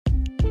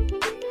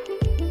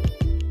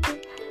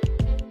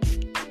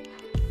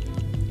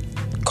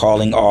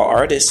calling all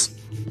artists.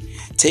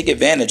 Take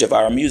advantage of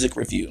our music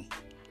review.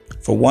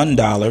 For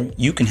 $1,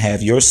 you can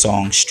have your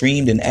song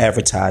streamed and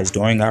advertised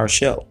during our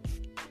show.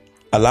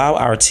 Allow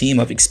our team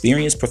of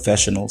experienced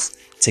professionals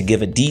to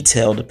give a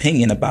detailed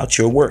opinion about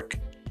your work.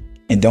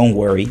 And don't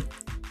worry,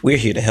 we're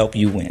here to help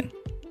you win.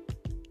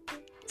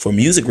 For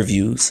music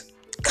reviews,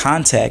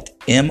 contact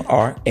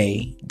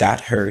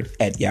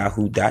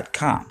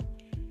mra.heard@yahoo.com.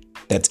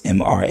 That's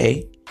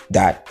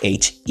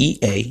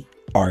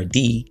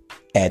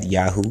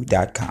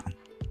mra.heard@yahoo.com.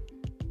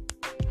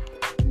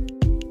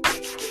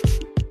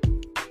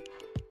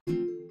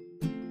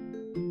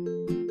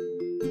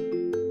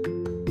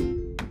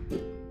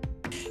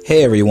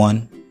 Hey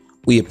everyone,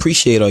 we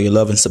appreciate all your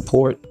love and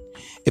support.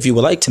 If you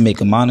would like to make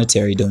a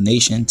monetary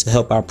donation to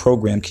help our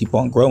program keep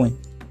on growing,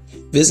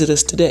 visit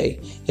us today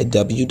at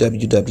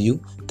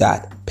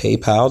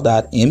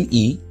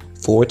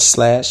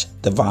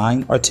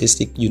www.paypal.me/Divine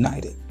Artistic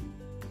United.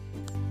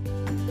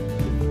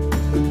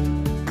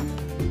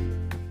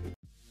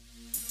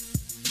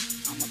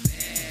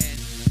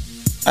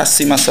 I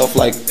see myself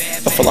like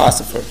a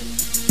philosopher,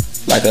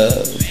 like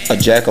a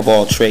jack of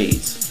all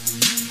trades.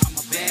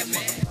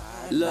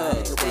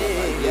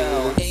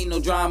 Ain't no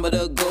drama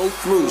to go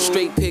through.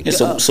 Straight pick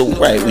so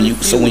when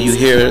you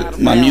hear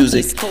my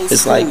music,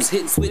 it's like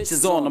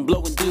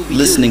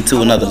listening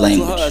to another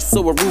language.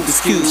 So a rude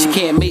excuse, she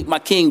can't make my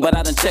king, but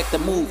I done checked the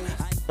move.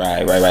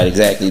 Right,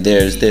 exactly.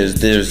 There's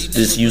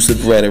this use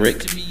of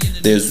rhetoric.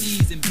 There's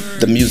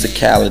the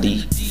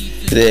musicality.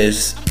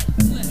 There's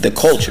the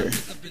culture.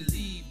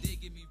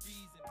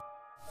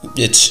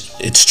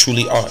 It's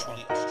truly art.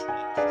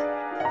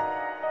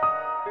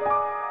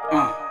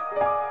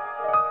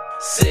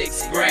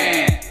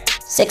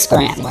 $6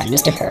 grand by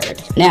Mr.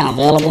 Heard. Now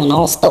available in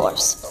all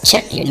stores.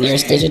 Check your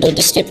nearest digital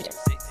distributor.